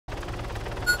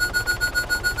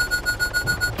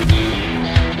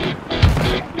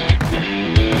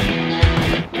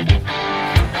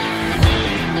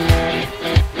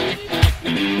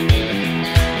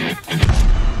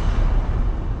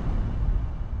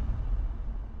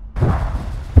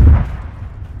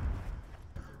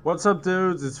What's up,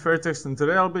 dudes? It's Fairtex, and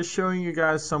today I'll be showing you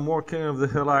guys some more King of the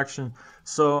Hill action.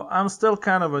 So I'm still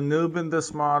kind of a noob in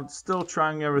this mod, still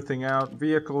trying everything out,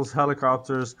 vehicles,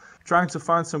 helicopters, trying to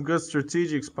find some good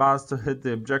strategic spots to hit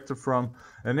the objective from.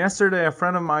 And yesterday a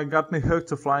friend of mine got me hooked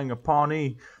to flying a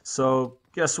Pawnee, so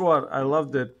guess what? I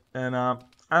loved it. And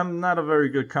I'm not a very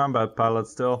good combat pilot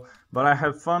still, but I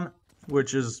had fun,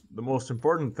 which is the most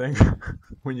important thing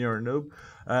when you're a noob.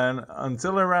 And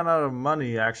until I ran out of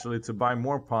money actually to buy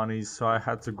more pawnies, so I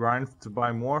had to grind to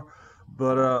buy more,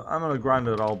 but I'm gonna grind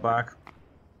it all back.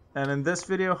 And in this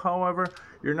video, however,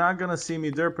 you're not gonna see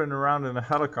me derping around in a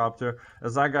helicopter,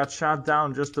 as I got shot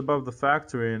down just above the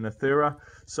factory in Athera,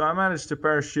 so I managed to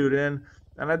parachute in,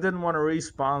 and I didn't want to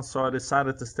respawn, so I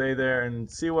decided to stay there and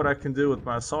see what I can do with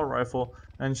my assault rifle.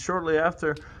 And shortly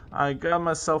after, I got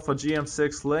myself a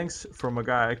GM6 Lynx from a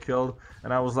guy I killed,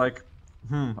 and I was like,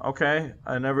 okay,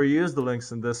 I never used the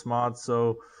Lynx in this mod,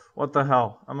 so what the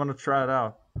hell, I'm gonna try it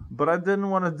out. But I didn't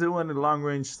want to do any long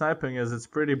range sniping, as it's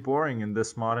pretty boring in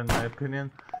this mod in my opinion,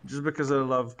 just because I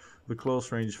love the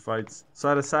close range fights.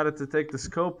 So I decided to take the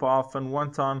scope off and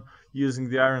went on using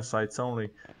the iron sights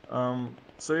only.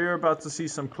 So you're about to see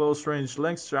some close range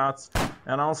Lynx shots,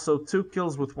 and also 2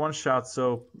 kills with 1 shot,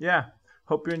 so yeah,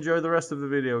 hope you enjoy the rest of the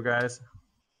video, guys.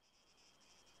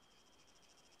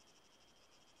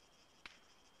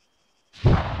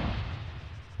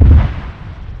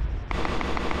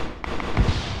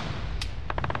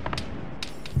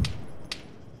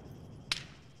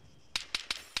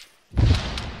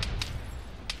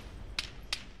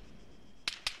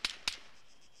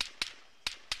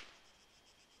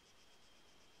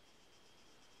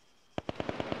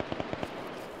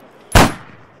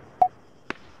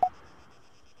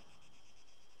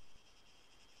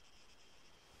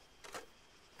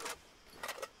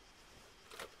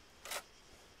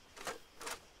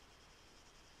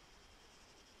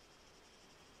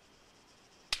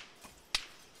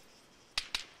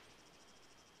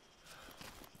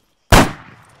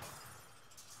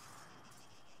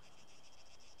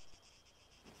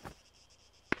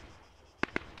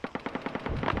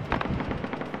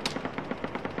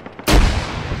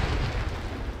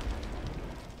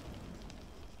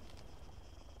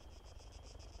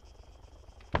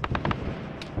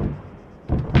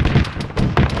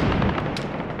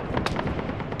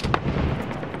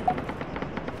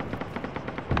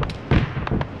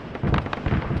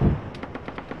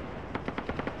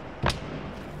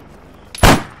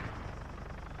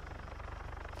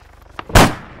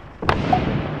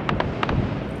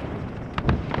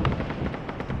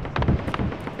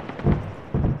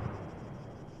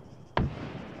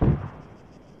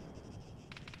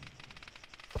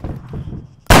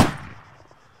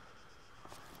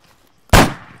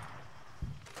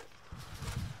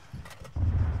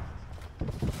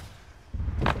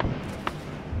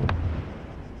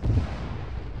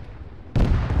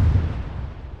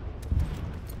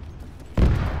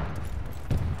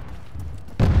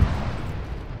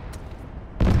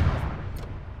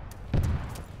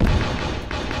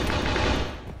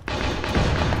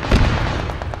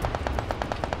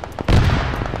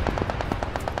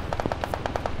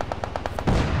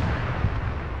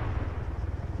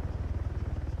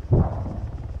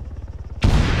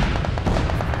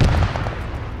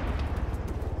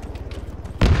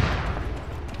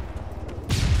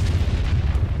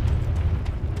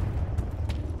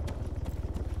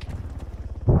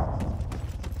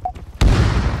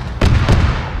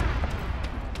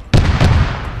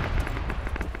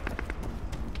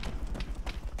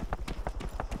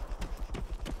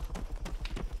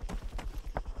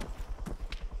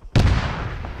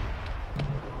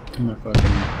 My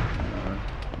fucking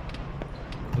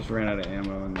just ran out of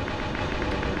ammo and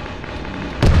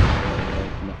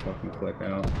my fucking click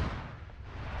out.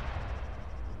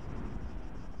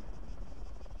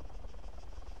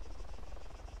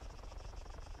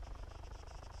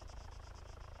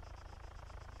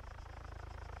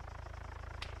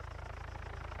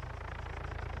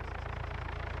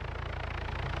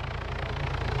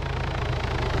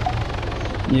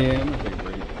 Yeah, I'm gonna take a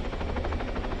break.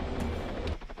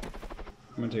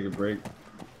 I'm gonna take a break.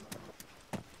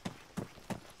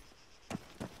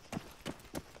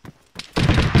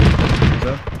 What's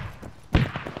up?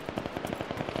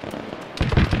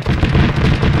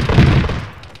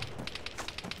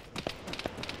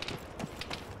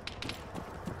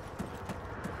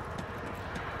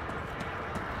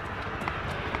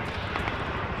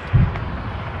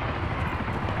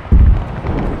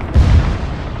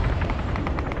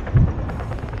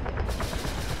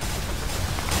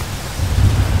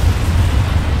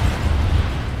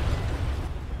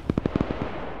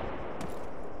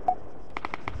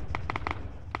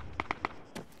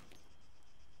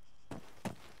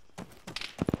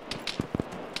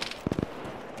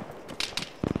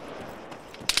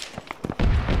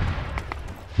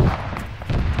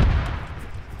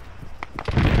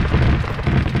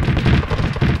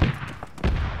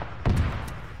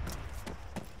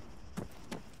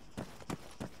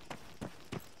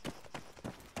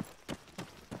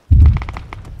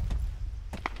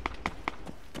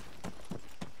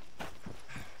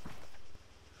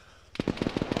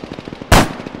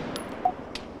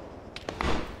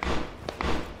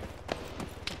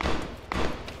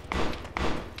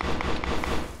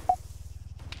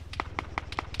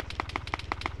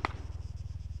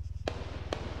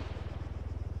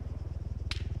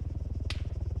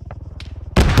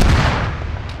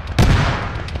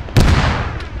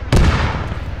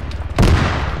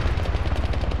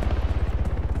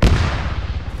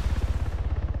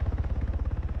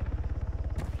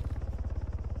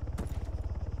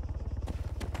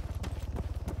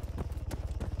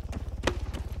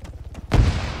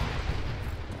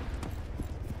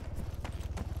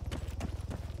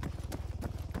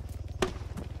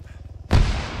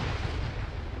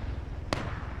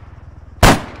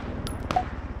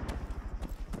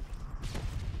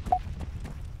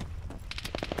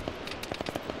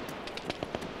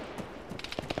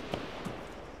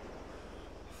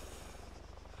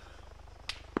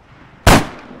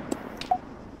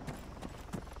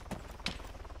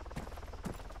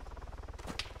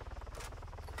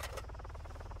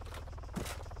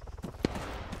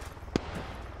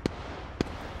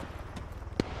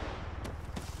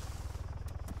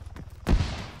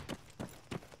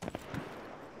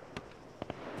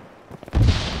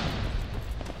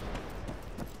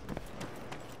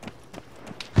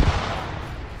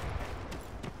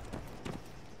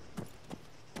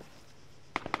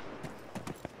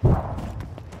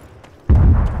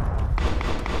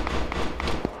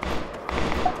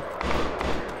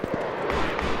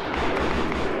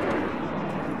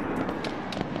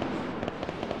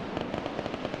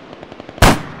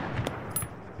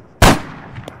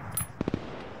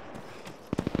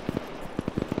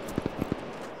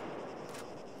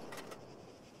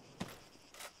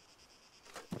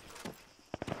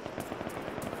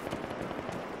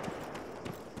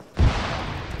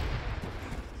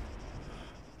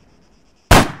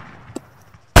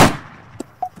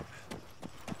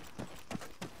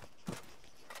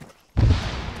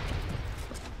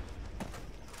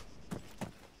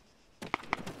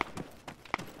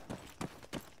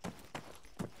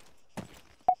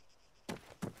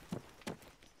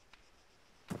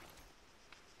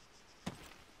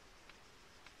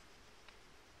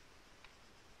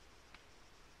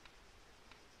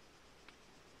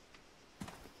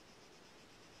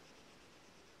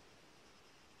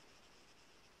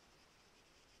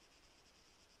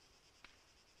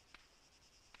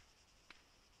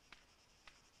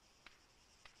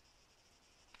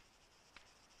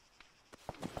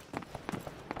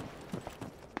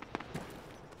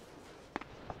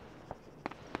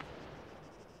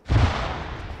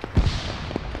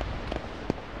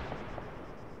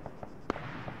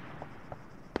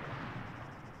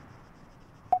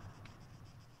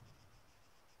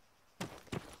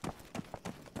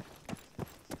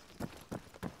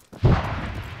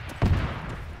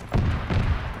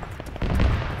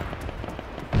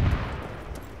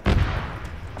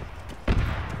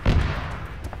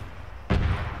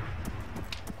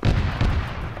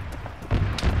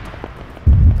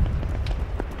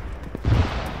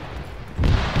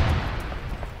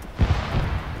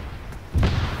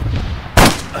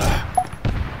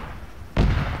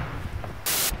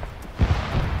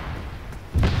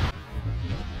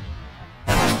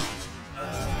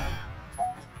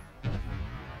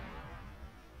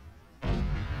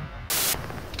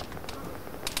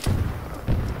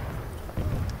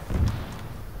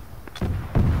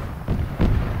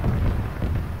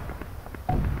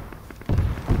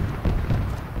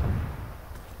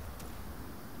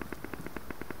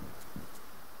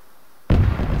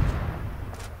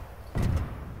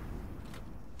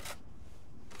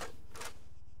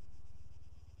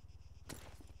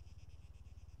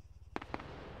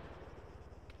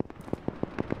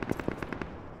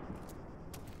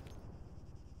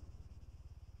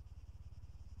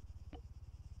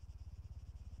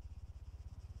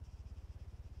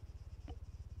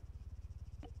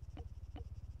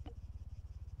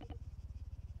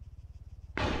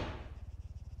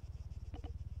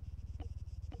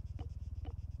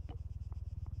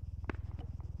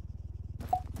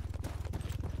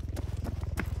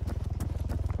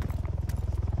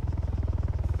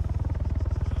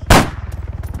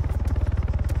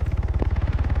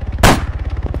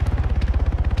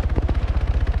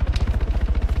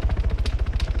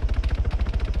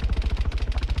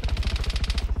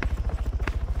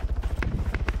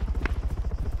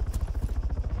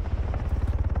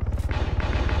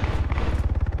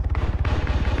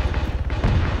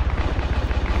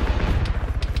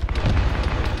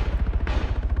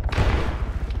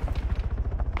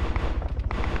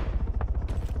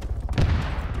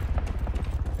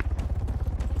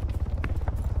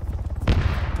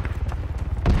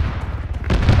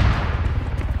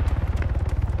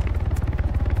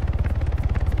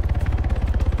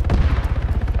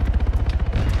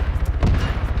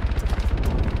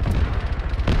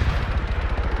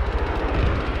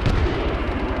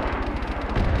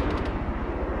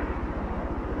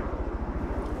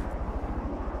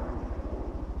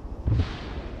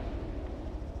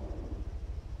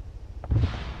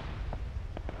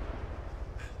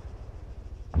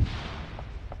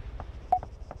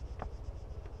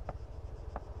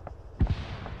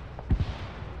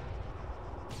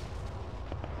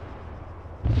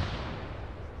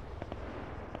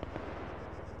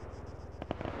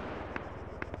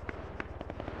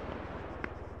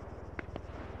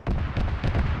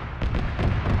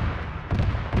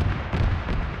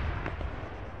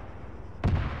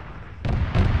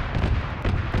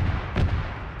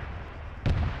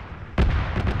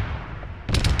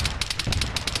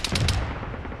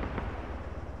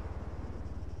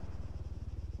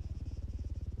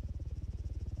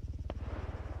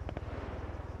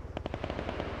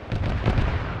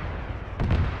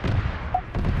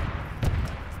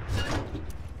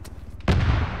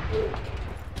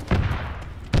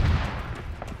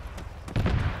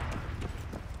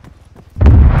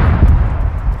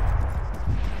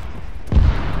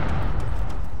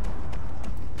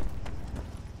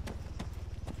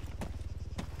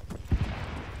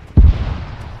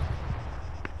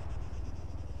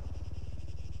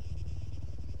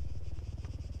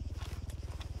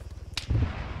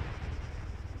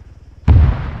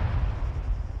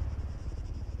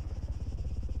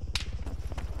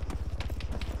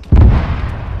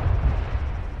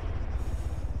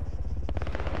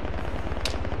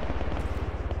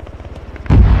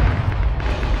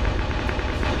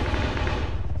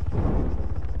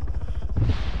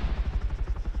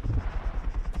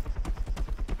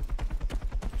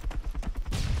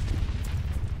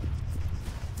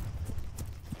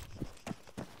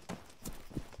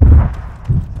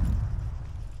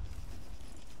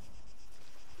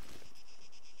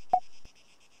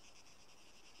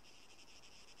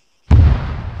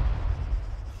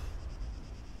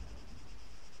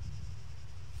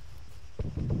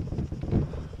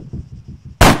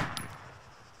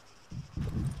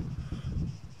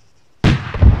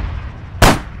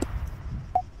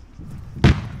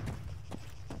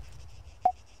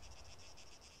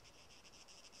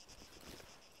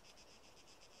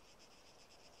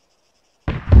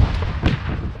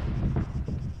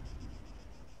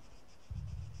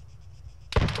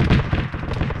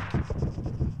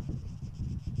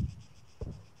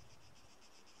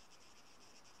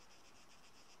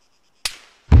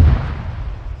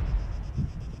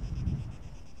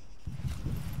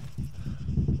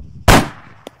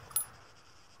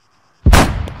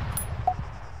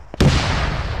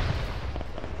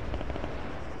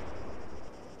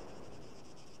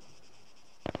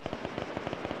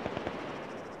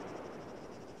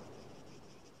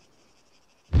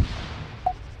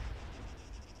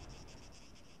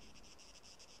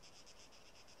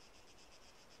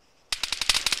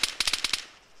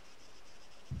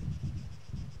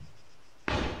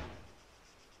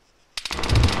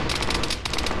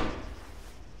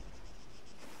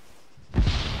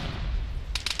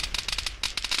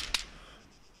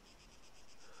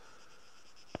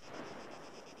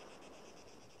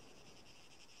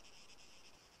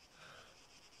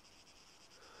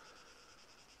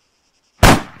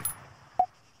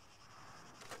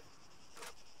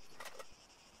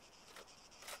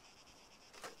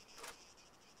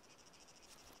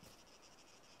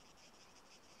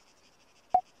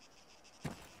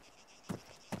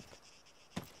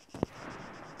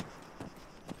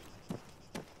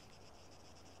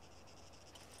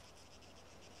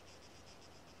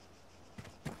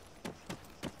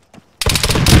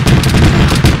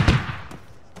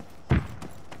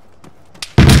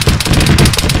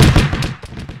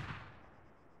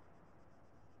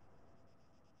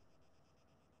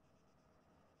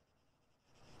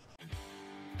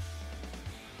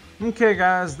 Okay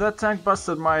guys, that tank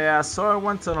busted my ass, so I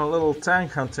went on a little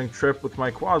tank hunting trip with my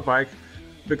quad bike,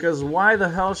 because why the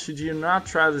hell should you not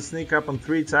try to sneak up on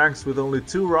 3 tanks with only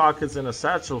 2 rockets and a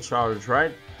satchel charge,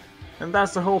 right? And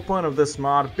that's the whole point of this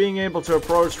mod, being able to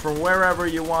approach from wherever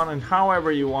you want and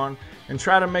however you want, and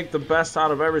try to make the best out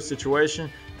of every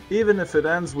situation, even if it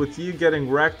ends with you getting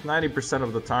wrecked 90%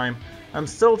 of the time. I'm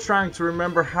still trying to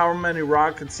remember how many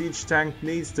rockets each tank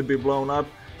needs to be blown up,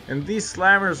 and these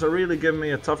slammers are really giving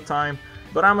me a tough time,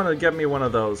 but I'm gonna get me one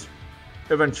of those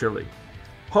eventually.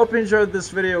 Hope you enjoyed this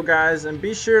video guys, and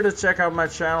be sure to check out my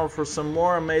channel for some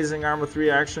more amazing ARMA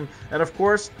 3 action, and of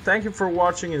course, thank you for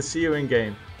watching and see you in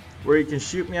game, where you can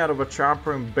shoot me out of a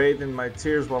chopper and bathe in my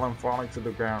tears while I'm falling to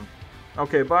the ground.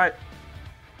 Okay, bye!